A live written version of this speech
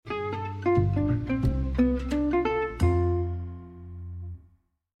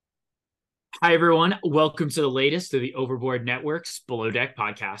Hi, everyone. Welcome to the latest of the Overboard Network's Below Deck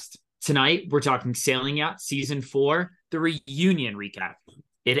podcast. Tonight, we're talking Sailing Yacht Season 4, the reunion recap.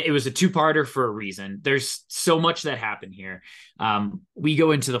 It was a two-parter for a reason. There's so much that happened here. We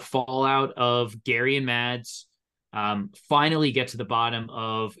go into the fallout of Gary and Mads, finally get to the bottom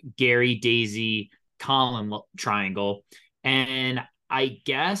of Gary, Daisy, Colin triangle, and I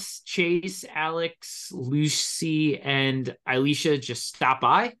guess Chase, Alex, Lucy, and Alicia just stop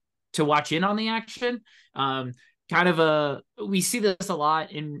by to watch in on the action. Um, we see this a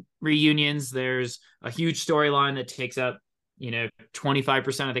lot in reunions. There's a huge storyline that takes up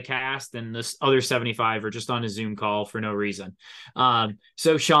 25% of the cast, and this other 75 are just on a Zoom call for no reason.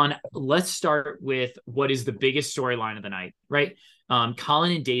 So Sean, let's start with what is the biggest storyline of the night, right?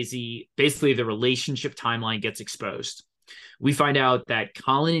 Colin and Daisy, basically the relationship timeline gets exposed. We find out that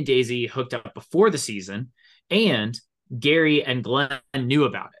Colin and Daisy hooked up before the season, and Gary and Glenn knew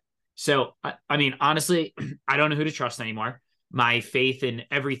about it. So, I mean, honestly, I don't know who to trust anymore. My faith in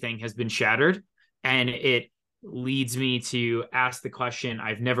everything has been shattered, and it leads me to ask the question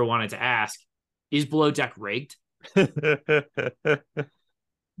I've never wanted to ask: is Below Deck rigged?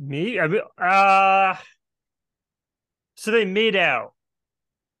 Me? So they made out,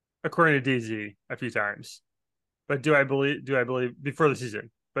 according to DZ, a few times. But do I believe before the season?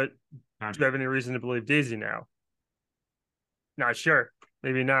 But do I have any reason to believe Daisy now? Not sure.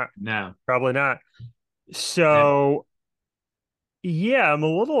 Maybe not. No. Probably not. And So yeah, I'm a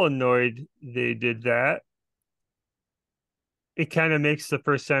little annoyed they did that. It kind of makes the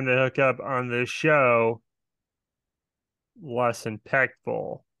first time they hook up on the show less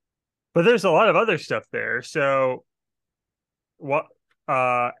impactful. But there's a lot of other stuff there. So what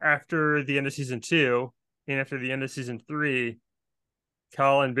after the end of season two and after the end of season three,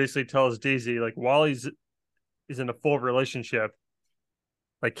 Colin basically tells Daisy, like, while he's in a full relationship,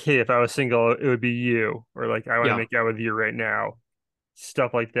 like, hey, if I was single, it would be you, or like, I want to yeah, make out with you right now,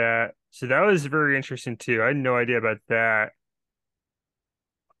 stuff like that. So that was very interesting too. I had no idea about that.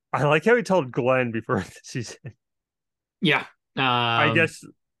 I like how he told Glenn before the season. yeah, I um, guess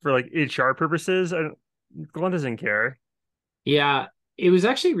for like HR purposes, Glenn doesn't care. yeah. It was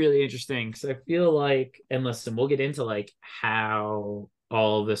actually really interesting because I feel like, and listen, we'll get into like how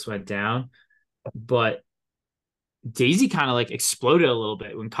all of this went down, but Daisy kind of like exploded a little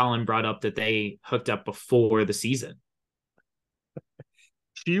bit when Colin brought up that they hooked up before the season.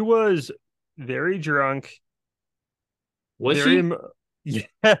 She was very drunk, Was very she?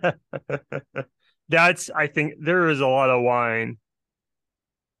 yeah. That's I think there was a lot of wine.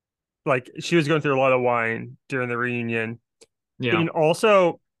 Like she was going through a lot of wine during the reunion. Yeah. And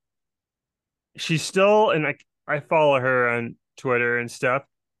also she's still and I follow her on Twitter and stuff.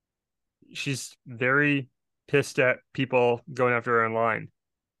 She's very pissed at people going after her online.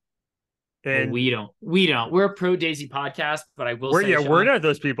 Well, And we don't. We're a pro Daisy podcast, but I will we're say, yeah, we're Sean, not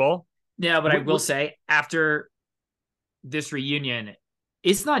those people. yeah, but I will We say after this reunion,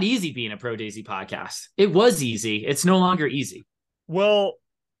 it's not easy being a pro Daisy podcast. It was easy. It's no longer easy. well,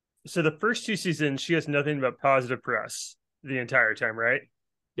 so the first two seasons she has nothing but positive press the entire time, right? I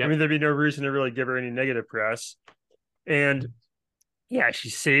Yep. mean, there'd be no reason to really give her any negative press. And yeah, she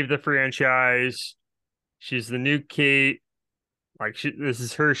saved the franchise. She's the new Kate. This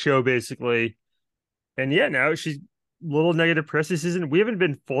is her show basically. And yeah, now she's little negative press this season. We haven't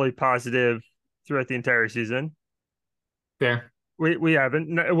been fully positive throughout the entire season. Fair. We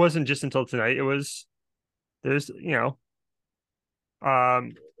haven't. It wasn't just until tonight. It was there's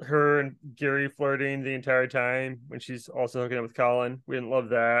her and Gary flirting the entire time when she's also hooking up with Colin. We didn't love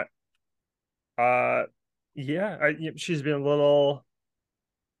that. Uh yeah, she's been a little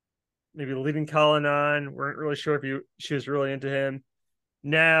maybe leading Colin on. Weren't really sure if she was really into him.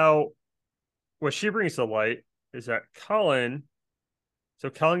 Now, what she brings to light is that Colin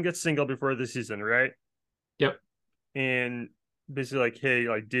gets single before the season, right? Yep. And basically like, hey,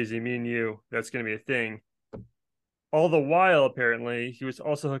 like Daisy, me and you, that's gonna be a thing. All the while, apparently, he was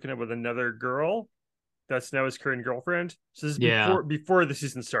also hooking up with another girl that's now his current girlfriend. So this is Yeah. before the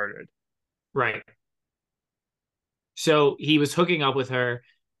season started. Right. So he was hooking up with her,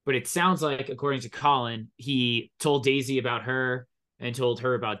 but it sounds like, according to Colin, he told Daisy about her and told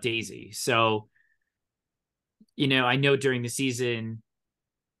her about Daisy. So, I know during the season,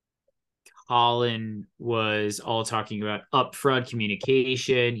 Colin was all talking about upfront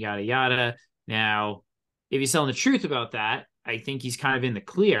communication, yada, yada. Now, if he's telling the truth about that, I think he's kind of in the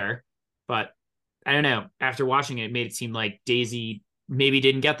clear. But I don't know. After watching it, it made it seem like Daisy maybe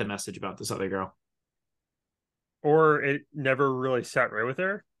didn't get the message about this other girl. Or it never really sat right with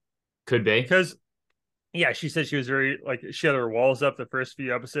her. Could be. Because yeah, she said she was very like she had her walls up the first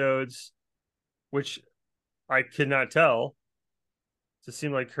few episodes. which I could not tell. It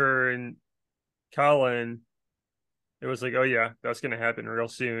seemed like her and Colin, it was like, oh yeah, that's gonna happen real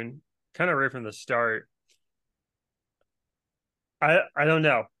soon. Kind of right from the start. I don't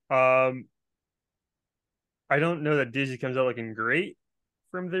know. I don't know that Daisy comes out looking great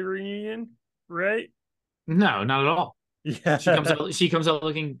from the reunion, right? No, not at all. Yeah. She comes out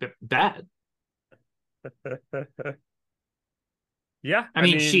looking bad. Yeah, I I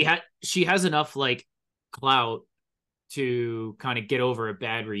mean, mean, she has enough like clout to kind of get over a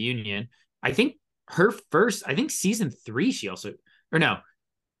bad reunion. I think I think season 3 she also or no,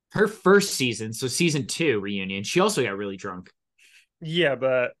 her first season, so season 2 reunion, she also got really drunk. yeah,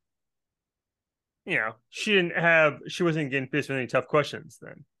 but she wasn't getting faced with any tough questions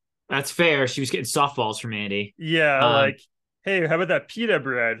then. That's fair. She was getting softballs from Andy. Yeah, Um, like, hey, how about that pita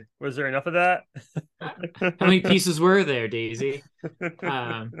bread? Was there enough of that? how many pieces were there, Daisy?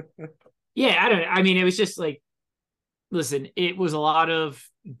 Um, yeah, I don't. I mean, it was just like, listen, it was a lot of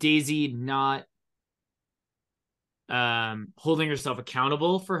Daisy not holding herself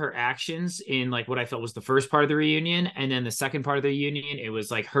accountable for her actions in like what I felt was the first part of the reunion, and then the second part of the reunion, it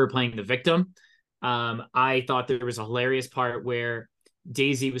was like her playing the victim. I thought there was a hilarious part where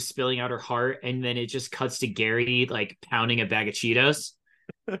Daisy was spilling out her heart, and then it just cuts to Gary like pounding a bag of Cheetos.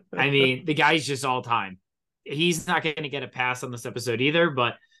 I mean, the guy's just all time. He's not going to get a pass on this episode either,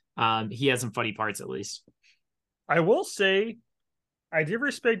 but he has some funny parts at least. I will say, I did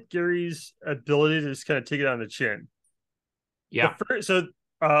respect Gary's ability to just kind of take it on the chin. The Yeah. first, so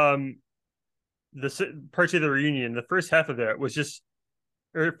the part of the reunion, the first half of it was just,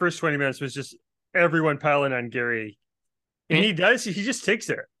 or first 20 minutes was just everyone piling on Gary, and And he just takes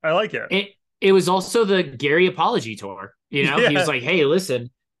it. I like it. it was also the Gary apology tour. You know, he was Yeah, like, "Hey, listen,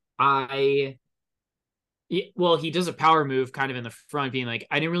 I." Well, he does a power move kind of in the front, being like,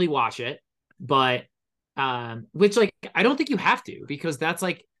 "I didn't really watch it, but which like I don't think you have to because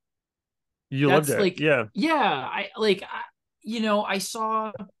you loved that's it. like Yeah, yeah, I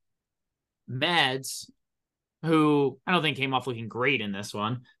saw Mads who I don't think came off looking great in this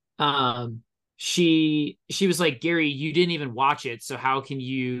one. Um, she was like, Gary, you didn't even watch it, so how can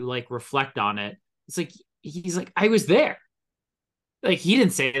you like reflect on it? It's like he's like, I was there. Like he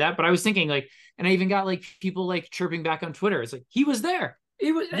didn't say that, but I was thinking like, and I even got like people like chirping back on Twitter. It's like he was there.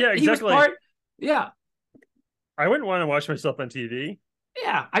 yeah, He was exactly. part. Yeah, I wouldn't want to watch myself on TV.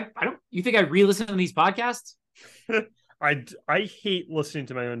 yeah. I don't. You think I re-listen to these podcasts? I hate listening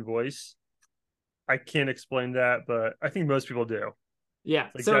to my own voice. I can't explain that, but I think most people do. Yeah.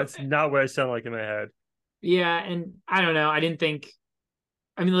 It's like So that's not what I sound like in my head. yeah, and I don't know. I didn't think.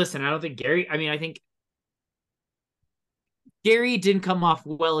 I mean, listen. I don't think Gary. I mean, I think Gary didn't come off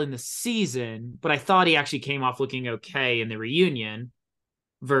well in the season, but I thought he actually came off looking okay in the reunion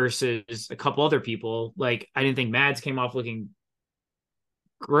versus a couple other people. Like I didn't think Mads came off looking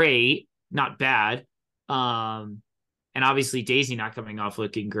great, not bad. Um, and obviously Daisy not coming off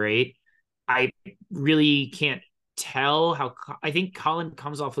looking great. I really can't tell how I think Colin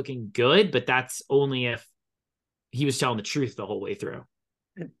comes off looking good, but that's only if he was telling the truth the whole way through.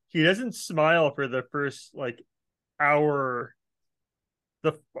 He doesn't smile for the first like hour.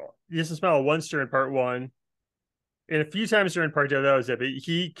 The He doesn't smile once during part one, and a few times during part two. That was it. But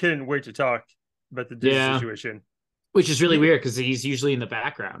he couldn't wait to talk about the Disney Yeah, situation. which is really He weird because he's usually in the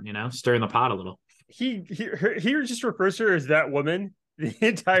background, stirring the pot a little. he just refers to her as that woman the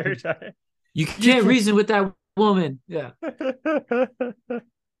entire time. You You can't can't. reason with that woman. Yeah.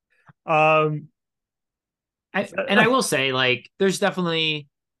 um. And I will say, like, there's definitely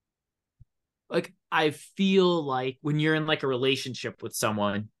like I feel like when you're in like a relationship with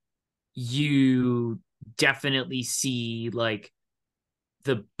someone, you definitely see like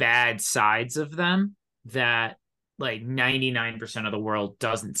the bad sides of them that like 99% of the world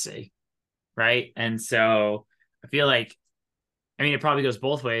doesn't see. Right. And so I feel like, I mean, it probably goes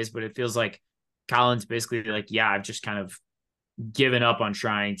both ways, but it feels like Colin's basically like, yeah, I've just kind of given up on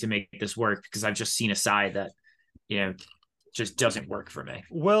trying to make this work because I've just seen a side that, you know, just doesn't work for me.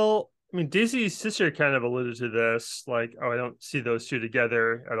 Well, I mean, Daisy's sister kind of alluded to this, like, oh, I don't see those two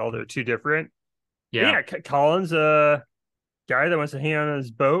together at all. They're too different. Yeah. Yeah, Colin's a guy that wants to hang out on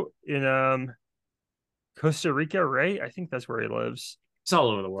his boat in Costa Rica, right? I think that's where he lives. It's all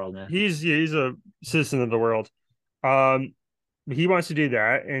over the world, man. He's a citizen of the world. Um, he wants to do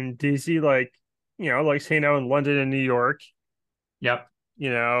that, and Daisy likes hanging out in London and New York. Yep.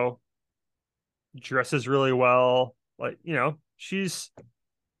 You know, dresses really well. Like she's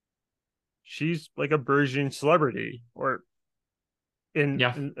like a burgeoning celebrity, or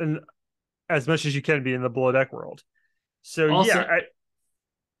Yeah. in as much as you can be in the below deck world. So yeah, Also,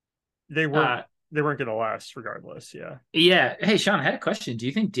 they were uh, they weren't going to last regardless. Yeah. Yeah. Hey, Sean, I had a question. Do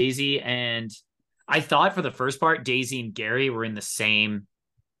you think Daisy and I thought for the first part, Daisy and Gary were in the same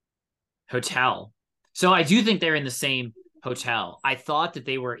hotel. So I do think they're in the same hotel. I thought that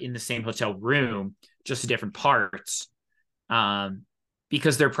they were in the same hotel room, just different parts. Um,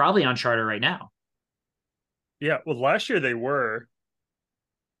 because they're probably on charter right now. Yeah. Well, last year they were.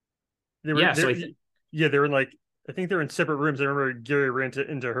 They were Yeah. So there. I think Yeah, they were in like I think they were in separate rooms. I remember Gary ran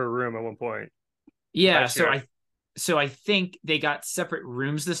into her room at one point yeah. last year. So I think they got separate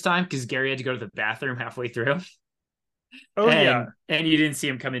rooms this time because Gary had to go to the bathroom halfway through, Oh yeah, and you didn't see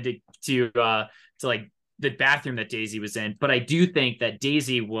him come into to like the bathroom that Daisy was in. But I do think that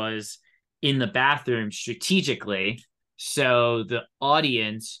Daisy was in the bathroom strategically, so the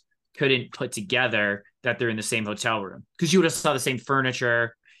audience couldn't put together that they're in the same hotel room because you would have saw the same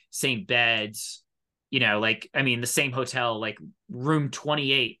furniture, same beds. Like I mean, the same hotel, like room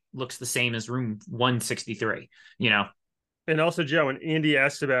 28 looks the same as room 163. and also Joe, when Andy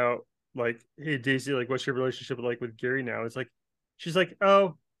asked about like, hey Daisy, like, what's your relationship like with Gary now? It's like she's like,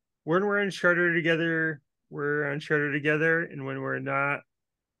 oh, when we're in charter together, we're on charter together, and when we're not,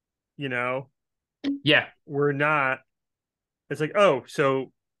 you know, Yeah, we're not. It's like, oh,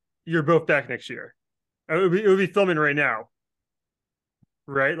 so you're both back next year. It would be filming right now,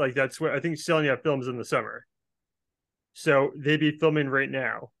 right? Like that's what I think Selenia films in the summer. So they'd be filming right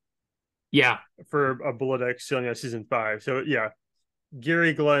now yeah, for a Below Deck Selenia season 5. So yeah,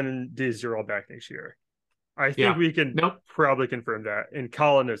 Gary, Glenn, and Daisy are all back next year. I think yeah. we can Nope. probably confirm that, and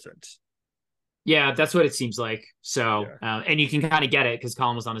Colin isn't. Yeah, that's what it seems like. So, Yeah. and you can kind of get it because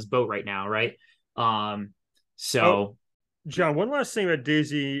Colin was on his boat right now, right? Um, Oh, so John, one last thing about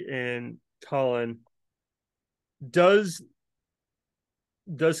Daisy and Colin. Does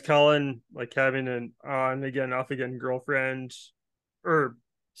does Colin like having an on again, off again girlfriend or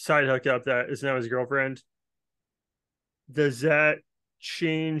side hookup that is now his girlfriend? Does that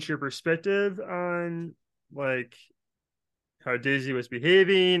change your perspective on like how Daisy was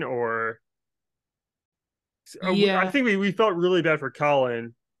behaving, or I yeah, think we felt really bad for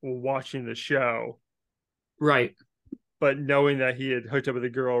Colin watching the show, right. but knowing that he had hooked up with a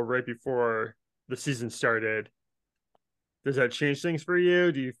girl right before the season started, does that change things for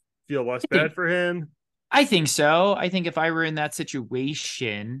you? Do you feel less I bad think for him? I think so. I think if I were in that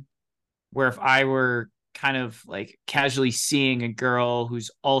situation where if I were kind of like casually seeing a girl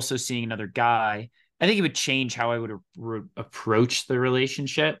who's also seeing another guy, I think it would change how I would approach the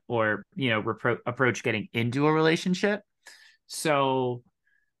relationship or approach getting into a relationship. So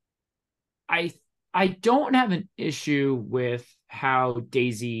I I don't have an issue with how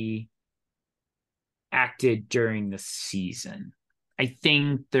Daisy acted during the season. I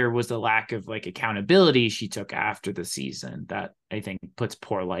think there was a lack of like accountability she took after the season that I think puts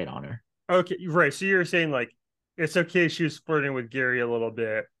poor light on her. Okay, right. So you're saying like it's okay she was flirting with Gary a little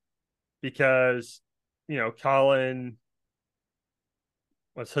bit because Colin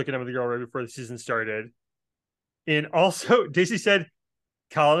was hooking up with the girl right before the season started. And also Daisy said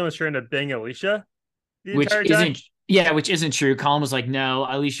Colin was trying to bang Alicia the Which entire time. isn't which isn't true. Colin was like, no.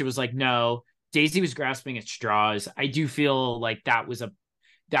 Alicia was like, no. Daisy was grasping at straws. I do feel like that was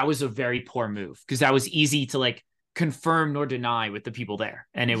a very poor move because that was easy to like confirm nor deny with the people there.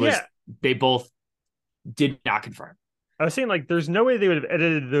 And it was Yeah. they both did not confirm. I was saying like there's no way they would have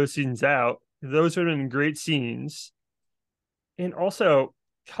edited those scenes out. Those would have been great scenes. And also,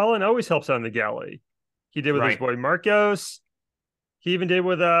 Colin always helps out in the galley. He did with his Right. boy Marcos. He even did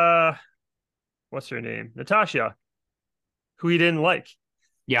with what's her name? Natasha, who he didn't like.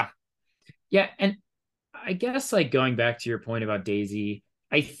 Yeah. Yeah. And I guess like going back to your point about Daisy,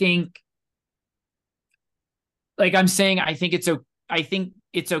 I think like I'm saying, I think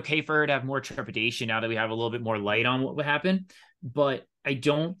it's okay for her to have more trepidation now that we have a little bit more light on what would happen. But I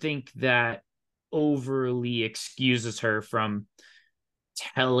don't think that overly excuses her from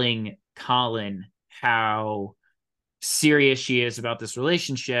telling Colin how serious she is about this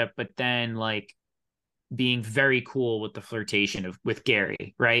relationship, but then like being very cool with the flirtation with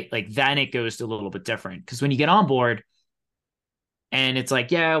Gary, right? Like then it goes to a little bit different because when you get on board and it's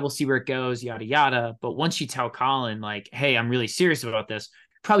like, yeah, we'll see where it goes, yada yada. But once you tell Colin, like, hey, I'm really serious about this,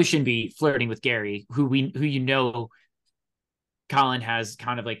 probably shouldn't be flirting with Gary, who Colin has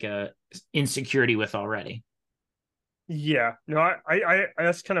kind of like a insecurity with already. Yeah, no, I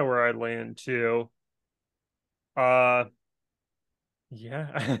that's kind of where I land too. Uh,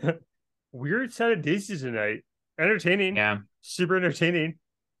 yeah, weird set of Daisies tonight. Entertaining, Yeah. super entertaining. Did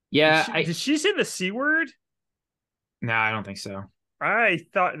Yeah, she I did she say the C word? no, I don't think so. I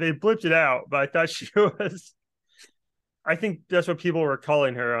thought they blipped it out, but I thought she was. I think that's what people were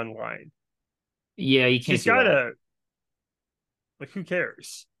calling her online. Yeah, you can't She's do that. gotta, like, who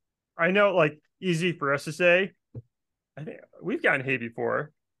cares? I know, like, easy for us to say. I think we've gotten hate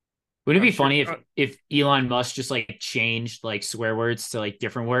before. Wouldn't I'm it be sure. funny if Elon Musk just like changed like swear words to like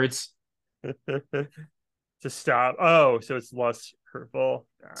different words? To stop. Oh, so it's less hurtful.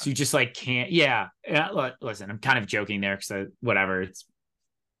 So you just like can't. Yeah. Listen, I'm kind of joking there because whatever. It's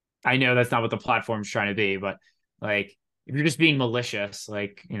I know that's not what the platform's trying to be, but like if you're just being malicious,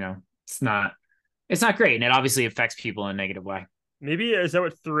 like it's not great, and it obviously affects people in a negative way. Maybe is that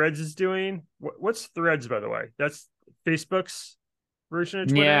what Threads is doing? What's Threads, by the way? That's Facebook's version of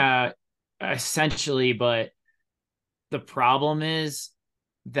Twitter. Yeah, essentially, but the problem is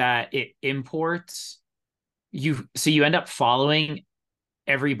that it imports so you end up following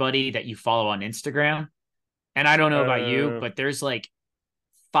everybody that you follow on Instagram. And I don't know about you, Uh, but there's like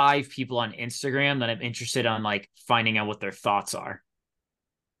 5 people on Instagram that I'm interested on like finding out what their thoughts are.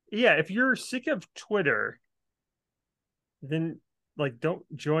 yeah. If you're sick of Twitter, then like don't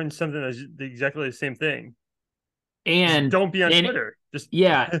join something that's exactly the same thing. Just And don't be on and Twitter. Just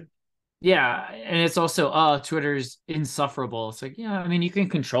yeah, yeah, and it's also Twitter's insufferable. It's like, yeah, I mean, you can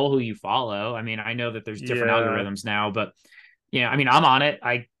control who you follow. I mean, I know that there's different yeah. algorithms now, but yeah, I mean, I'm on it.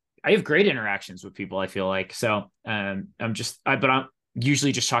 I have great interactions with people, I feel like. So, but I'm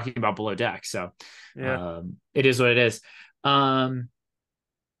usually just talking about below deck. So, Yeah. it is what it is. Um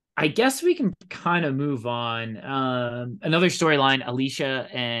I guess we can kind of move on. Another storyline, Alicia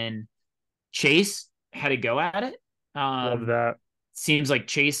and Chase had a go at it. Love Um, that. Seems like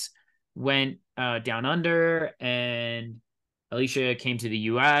Chase went down under and Alicia came to the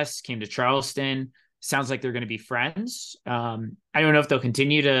US, came to Charleston. Sounds like they're going to be friends. I don't know if they'll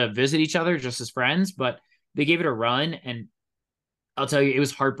continue to visit each other just as friends, but they gave it a run. And I'll tell you, it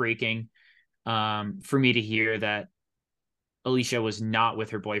was heartbreaking for me to hear that Alicia was not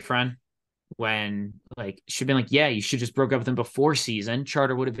with her boyfriend when like she'd been like, yeah, you should just broke up with him before season.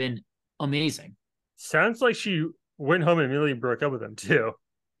 Charter would have been amazing. Sounds like she went home and immediately broke up with him too.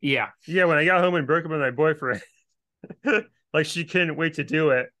 Yeah. Yeah, when I got home and broke up with my boyfriend, like she couldn't wait to do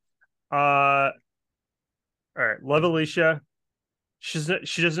it. All right, love Alicia. She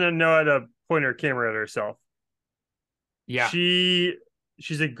doesn't know how to point her camera at herself. Yeah. She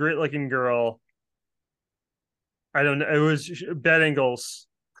she's a great looking girl. I don't know. It was bad angles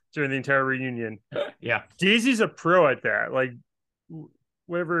during the entire reunion. Yeah. Daisy's a pro at that. Like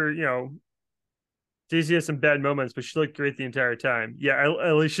whatever, Daisy has some bad moments, but she looked great the entire time. Yeah,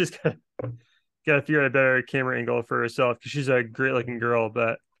 at least she's got to figure out a better camera angle for herself because she's a great looking girl,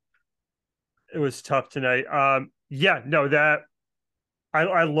 but it was tough tonight. Yeah, no, that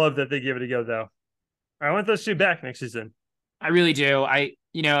I love that they gave it a go though. I want those two back next season. I really do. I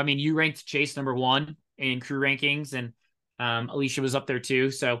mean, you ranked Chase number one in crew rankings, and Alicia was up there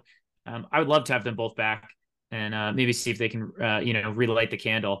too. So I would love to have them both back and maybe see if they can, relight the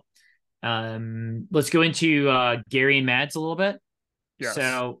candle. Let's go into Gary and Mads a little bit. Yes.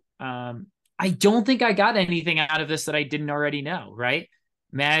 So I don't think I got anything out of this that I didn't already know, right?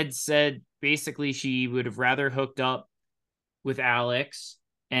 Mads said basically she would have rather hooked up with Alex,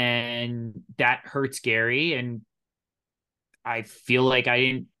 and that hurts Gary. And I feel like I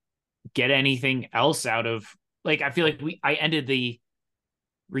didn't get anything else out of like I feel like I ended the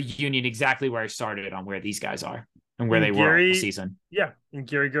reunion exactly where I started on where these guys are and where they And were all Gary, season. yeah, and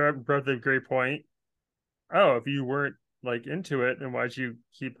Gary brought the great point. Oh, if you weren't like into it, then why'd you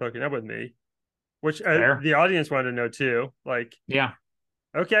keep hooking up with me? Which Fair. the audience wanted to know too. Like, Yeah.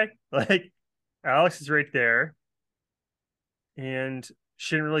 okay, like Alex is right there, and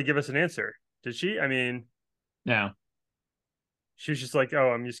she didn't really give us an answer, did she? I mean, No. she was just like,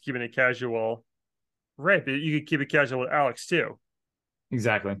 "Oh, I'm just keeping it casual." Right, but you could keep it casual with Alex too.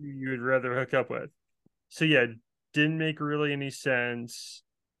 Exactly. You would rather hook up with. So yeah, didn't make really any sense.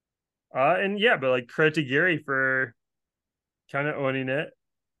 And yeah, but like credit to Gary for kind of owning it.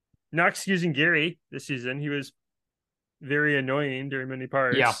 Not excusing Gary this season. He was very annoying during many Yeah,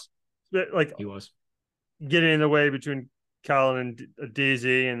 parts. But like he was. getting in the way between Colin and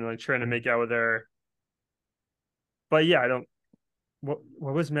Daisy and like trying to make out with her. But yeah, I don't what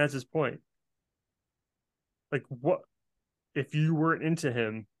was Matt's point? Like what if you weren't into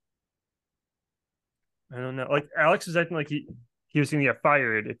him? I don't know. Like Alex was acting like he was gonna get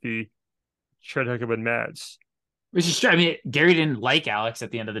fired if he tried to hook up with Mads. Which is true. I mean, Gary didn't like Alex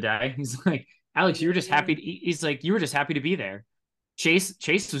at the end of the day. He's like, Alex, you were just happy. He's like, you were just happy to be there. Chase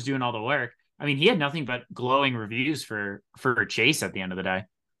was doing all the work. I mean, he had nothing but glowing reviews for Chase at the end of the day.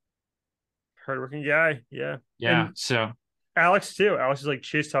 Hardworking guy, yeah. Yeah. And So Alex too. Alex is like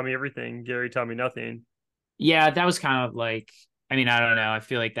Chase taught me everything. Gary taught me nothing. yeah, that was kind of like I mean, I don't know. I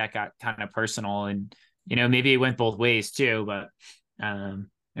feel like that got kind of personal, and maybe it went both ways too. But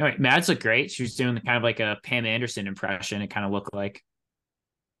anyway, Mads looked great. She was doing kind of like a Pam Anderson impression. It kind of looked like.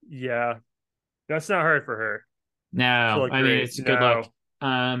 Yeah, that's not hard for her. She No, looked I mean great. it's a good look.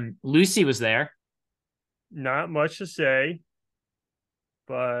 No, Lucy was there. not much to say,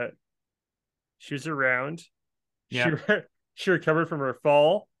 but she was around. She Yep, she recovered from her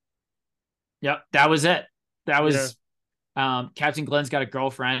fall. yep. That was it. That Yeah, was Captain Glenn's got a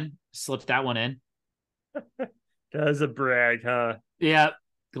girlfriend. Slipped that one in. that was a brag, huh? Yeah.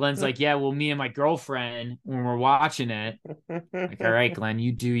 Glenn's like, yeah, well, me and my girlfriend, when we're watching it, like, all right, Glenn,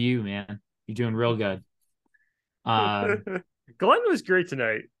 you do you, man. You're doing real good. Um, Glenn was great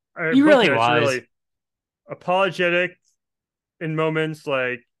tonight. he Both really nights was. really apologetic in moments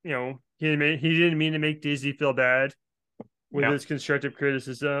like he didn't mean to make Daisy feel bad with Yeah. his constructive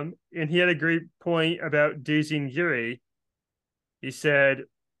criticism, and he had a great point about Daisy and Yuri. He said,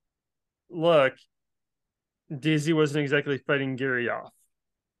 "Look, Daisy wasn't exactly fighting Gary off.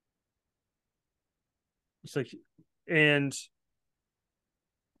 It's like, and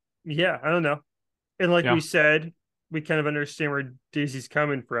yeah, I don't know. And like we Yeah. said, we kind of understand where Daisy's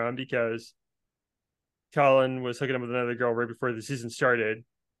coming from because Colin was hooking up with another girl right before the season started.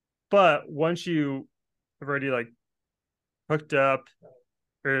 But once you have already like hooked up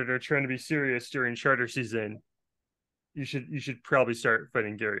or they're trying to be serious during charter season, you should probably start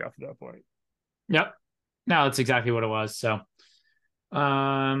fighting Gary off at that point. Yep. No, that's exactly what it was. So,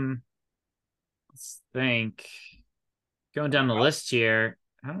 um, let's think. Going down the list here,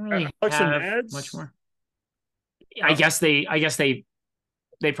 I don't really Alex and have much Mads. more. I guess they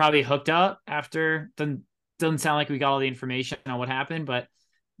probably hooked up after. Doesn't sound like we got all the information on what happened, but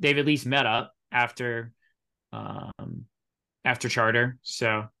they've at least met up um after charter.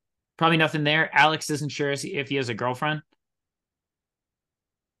 So probably nothing there. Alex isn't sure if he has a girlfriend.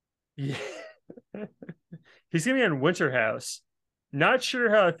 Yeah. He's gonna be on Winter House. Not sure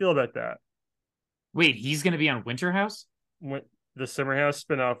how I feel about that. Wait, he's gonna be on Winter House? Win- the Summer House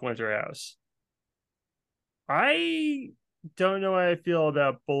spinoff Winter House. I don't know how I feel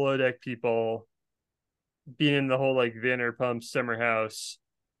about below deck people being in the whole like Vanderpump Summer House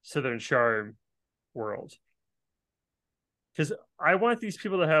Southern Charm world. Because I want these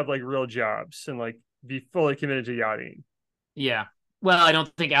people to have like real jobs and like be fully committed to yachting. Yeah. Well, I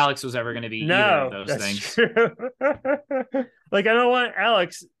don't think Alex was ever going to be either of No, those that's things. true. Like I don't want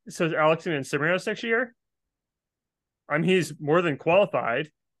Alex. So is Alex in Summer House next year? I mean, he's more than qualified.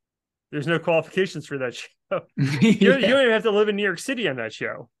 There's no qualifications for that show. You Yeah. don't even have to live in New York City on that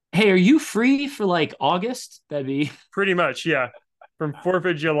show. Hey, are you free for like August? That'd be Pretty much, yeah. From 4th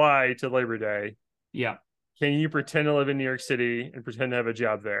of July to Labor Day. yeah. Can you pretend to live in New York City and pretend to have a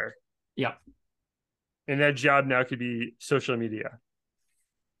job there? Yeah. And that job now could be social media.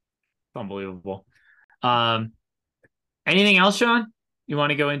 Unbelievable. Um, anything else, Sean? You want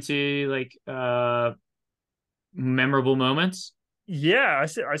to go into like memorable moments? Yeah, I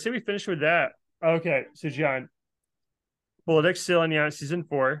say we finish with that. Okay, so John, Below Sailing Yacht season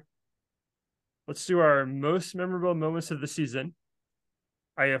 4. Let's do our most memorable moments of the season.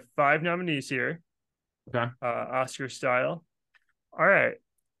 I have 5 nominees here, Okay. Oscar style. All right.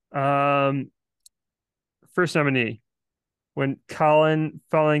 Um, First nominee, when Colin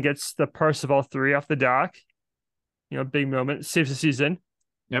finally gets the Parsifal 3 off the dock. Big moment, saves the season.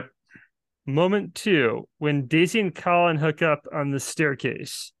 Yep. Moment 2, when Daisy and Colin hook up on the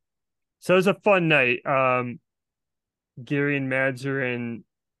staircase. So it was a fun night. Gary and Mads are in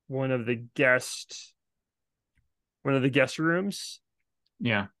one of the guest rooms,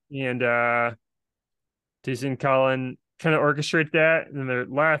 Yeah. and Daisy and Colin kind of orchestrate that, and then they're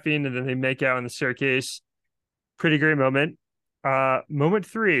laughing, and then they make out on the staircase. Pretty great moment. Moment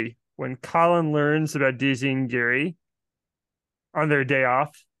 3, when Colin learns about Daisy and Gary on their day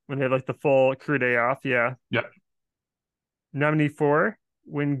off, when they have like the full crew day off. Yeah. Yep. Nominee 4,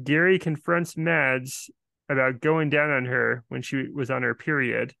 when Gary confronts Mads about going down on her when she was on her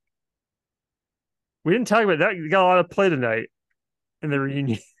period. We didn't talk about that. We got a lot of play tonight in the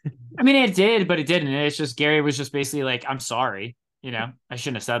reunion. I mean, it did, but it didn't. It's just Gary was just basically like, "I'm sorry." I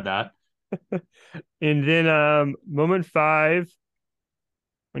shouldn't have said that. And then moment 5,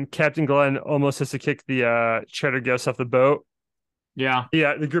 when Captain Glenn almost has to kick the charter guest off the boat. Yeah.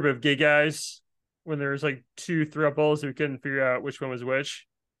 Yeah, the group of gay guys, when there was like 2 thruples who couldn't figure out which one was which.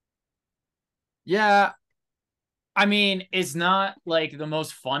 Yeah. I mean, it's not like the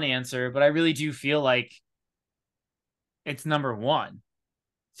most fun answer, but I really do feel like it's number one.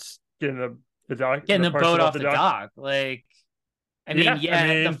 Getting the dock Getting the the boat parcel off off the the dock. dock. Like, I mean, Yeah, I yeah,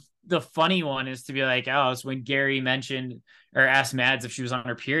 the mean, the funny one is to be like, oh, it's when Gary mentioned or asked Mads if she was on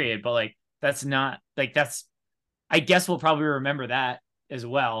her period, but like that's not like that's. I guess we'll probably remember that as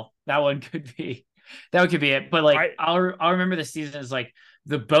well. That one could be it. But like I I'll remember the season as like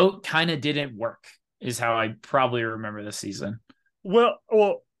the boat kind of didn't work is how I probably remember the season. well,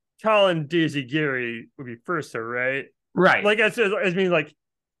 Colin Daisy Gary would be first, though, right? Right. Like I mean, like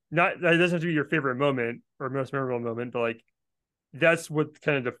not that doesn't have to be your favorite moment or most memorable moment, but like that's what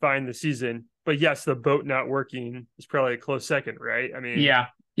kind of defined the season. But yes, the boat not working is probably a close second, right? I mean, Yeah.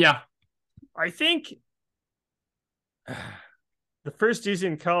 Yeah. I think the first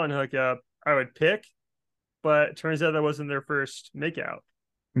decent Colin hookup I would pick, but it turns out that wasn't their first makeout.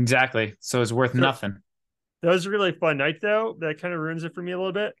 Exactly. So it's worth So nothing. that was a really fun night, though. That kind of ruins it for me a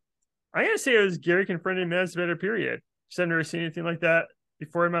little bit. I gotta say it was Gary confronting Mads Better, period. Because I've never seen anything like that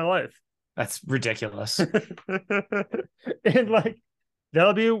before in my life. That's ridiculous. And like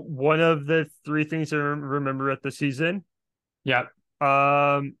that'll be one of the three things I remember at the season. Yeah.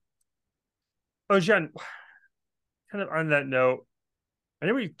 Um, oh, John, kind of on that note, I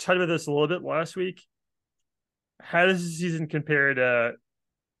know we talked about this a little bit last week. How does the season compare to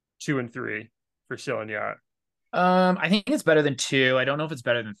 2 and 3 for Sail and Yacht? I think it's better than two. I don't know if it's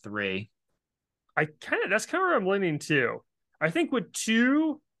better than three. That's kind of where I'm leaning too. I think with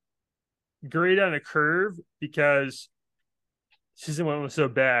 2, grade on a curve because season 1 was so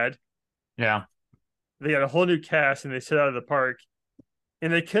bad. Yeah. They got a whole new cast and they set out of the park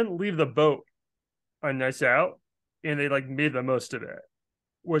and they couldn't leave the boat on Nights Out and they like made the most of it,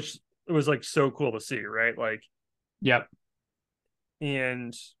 which was like so cool to see, right? Like, Yep.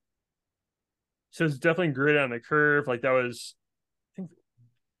 and so it's definitely grid on the curve. Like that was, I think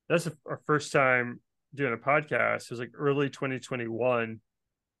that's our first time doing a podcast. It was like early 2021,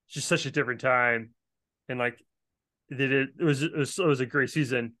 just such a different time, and like it was a great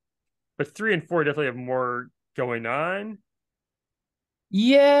season. But 3 and 4 definitely have more going on.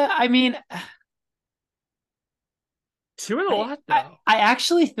 Yeah. I mean, 2 and a I, lot I, though. I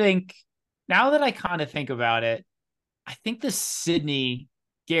actually think now that I kind of think about it, I think the Sydney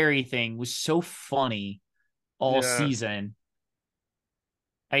Gary thing was so funny all Yeah. season.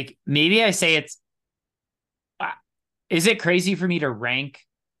 Like maybe I say it's uh, is it crazy for me to rank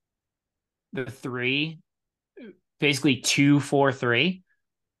the three basically 2, 4, 3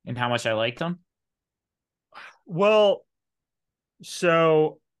 and how much I liked them? Well,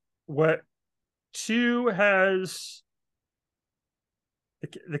 so what 2 has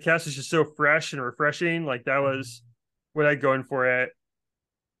the cast is just so fresh and refreshing. Like that was what I going for it.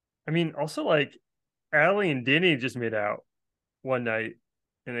 I mean, also like Allie and Denny just made out one night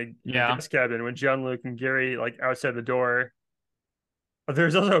in a Yeah. guest cabin when John Luke and Gary like outside the door.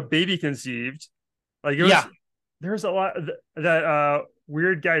 There's also a baby conceived. Like Yeah. there was a lot that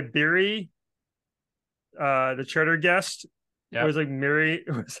weird guy Barry, the charter guest, was Yep. like married,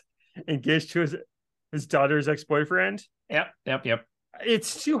 was engaged to his daughter's ex boyfriend. Yep. Yep. Yep.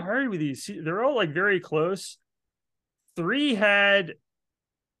 It's too hard with these. They're all like very close. 3 had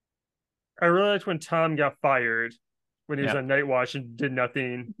I really liked when Tom got fired when he was Yep. on night watch and did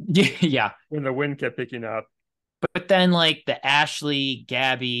nothing Yeah. when the wind kept picking up. But then like the Ashley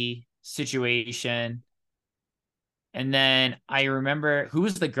Gabby situation. And then I remember who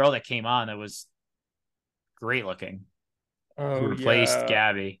was the girl that came on that was great looking, who Oh replaced yeah,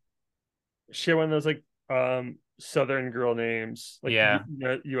 Gabby. she had one of those like Southern girl names, like Yeah.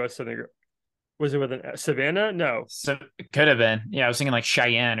 U.S. Southern girl. Was it with an Savannah? No, So it could have been. Yeah, I was thinking like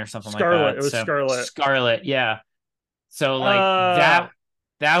Cheyenne or something like Scarlet. It that. was So Scarlet. Scarlet, yeah. So like Uh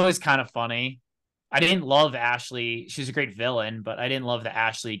that was kind of funny. I didn't love Ashley. She's a great villain, but I didn't love the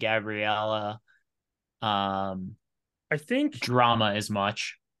Ashley Gabriella um I think drama as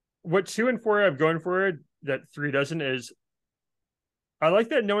much. what 2 and 4 have going for it that 3 doesn't is I like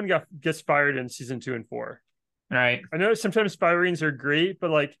that no one gets fired in season 2 and 4. Right. I know sometimes firings are great, but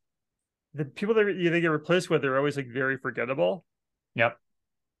like the people that they get replaced with are always like very forgettable. Yep.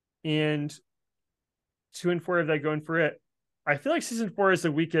 And 2 and 4 have that going for it. I feel like season 4 is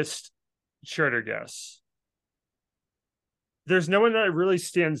the weakest charter guess. There's no one that really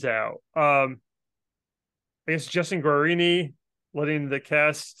stands out. I guess Justin Guarini letting the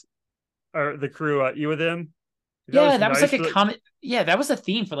cast or the crew eat with him. That Yeah, was that was like nice, a but comment. Yeah, that was a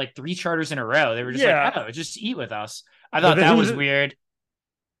theme for like three charters in a row. They were just like, yeah. oh, just eat with us. I But thought that was then, weird.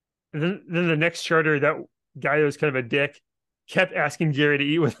 then the next charter, that guy that was kind of a dick kept asking Gary to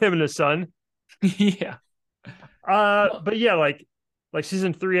eat with him and his son. Yeah. Well, But yeah, like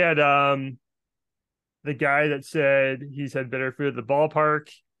season 3 had the guy that said he's had better food at the ballpark,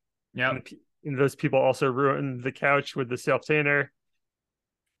 yep. and those people also ruined the couch with the self tanner.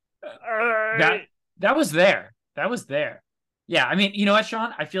 That that was there. That was there. Yeah, I mean, you know what,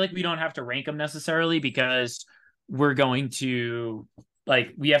 Sean? I feel like we don't have to rank them necessarily because we're going to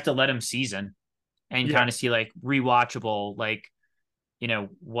like we have to let them season and Yeah, kind of see like rewatchable, like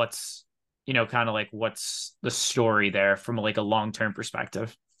what's kind of like what's the story there from like a long term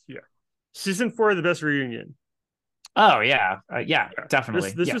perspective. yeah. Season 4, the best reunion. Oh yeah, yeah, Yeah, this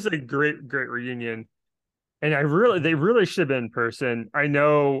definitely, this yeah, was a great reunion, and they really should have been in person. I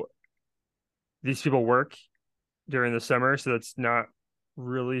know these people work during the summer, so that's not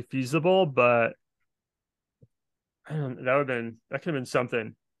really feasible. But I don't. That could have been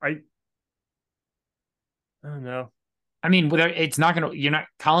something. I don't know. I mean, it's not gonna. You're not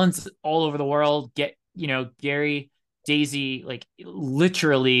Collins all over the world. Get Gary, Daisy, like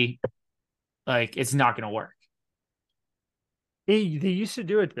literally, like it's not gonna work. They used to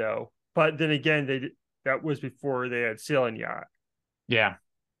do it though, but then again, that was before they had sailing yacht, Yeah,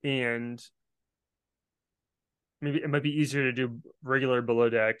 and maybe it might be easier to do regular below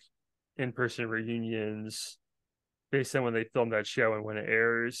deck in person reunions based on when they film that show and when it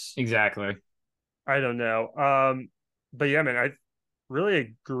airs. exactly. I don't know. But yeah, man, I really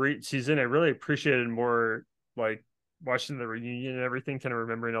a great season. I really appreciated more like watching the reunion and everything, kind of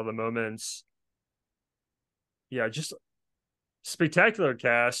remembering all the moments. Yeah, just spectacular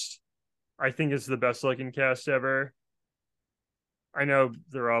cast. I think is the best looking cast ever. I know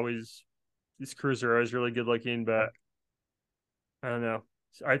these crews are always really good looking, but I don't know.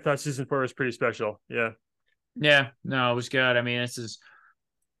 I thought season 4 was pretty special. Yeah. Yeah, no, it was good. I mean,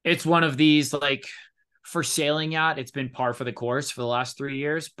 it's one of these like for sailing yacht, it's been par for the course for the last 3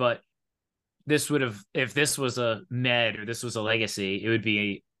 years, but this would have if this was a med or this was a legacy,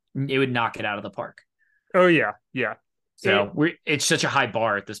 it would knock it out of the park. Oh yeah, yeah. So It it's such a high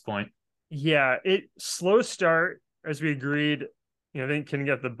bar at this point. yeah, it slow start as we agreed. Then can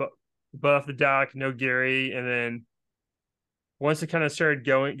get the butt off the dock, no Gary, and then once it kind of started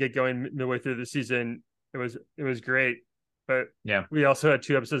get going midway through the season, it was great. But Yeah. we also had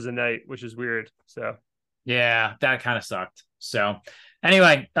 2 episodes a night, which is weird. So Yeah, that kind of sucked. So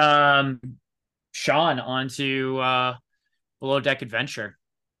anyway, Sean on to Below Deck Adventure.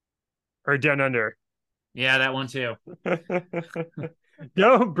 or down under. Yeah, that one too.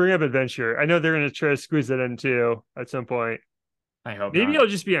 Don't bring up adventure. I know they're gonna try to squeeze that in too at some point. I hope Maybe not. it'll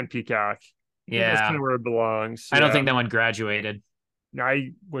just be on Peacock. I think that's kind Yeah. of where it belongs. I don't Yeah. think that one graduated. No,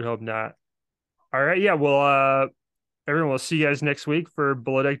 I would hope not. All right. Yeah. Well, everyone, we'll see you guys next week for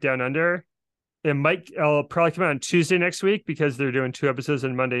Below Deck Down Under. I'll probably come out on Tuesday next week because they're doing 2 episodes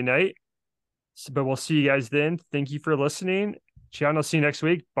on Monday night. But we'll see you guys then. Thank you for listening. John, I'll see you next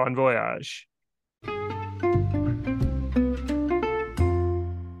week. Bon voyage.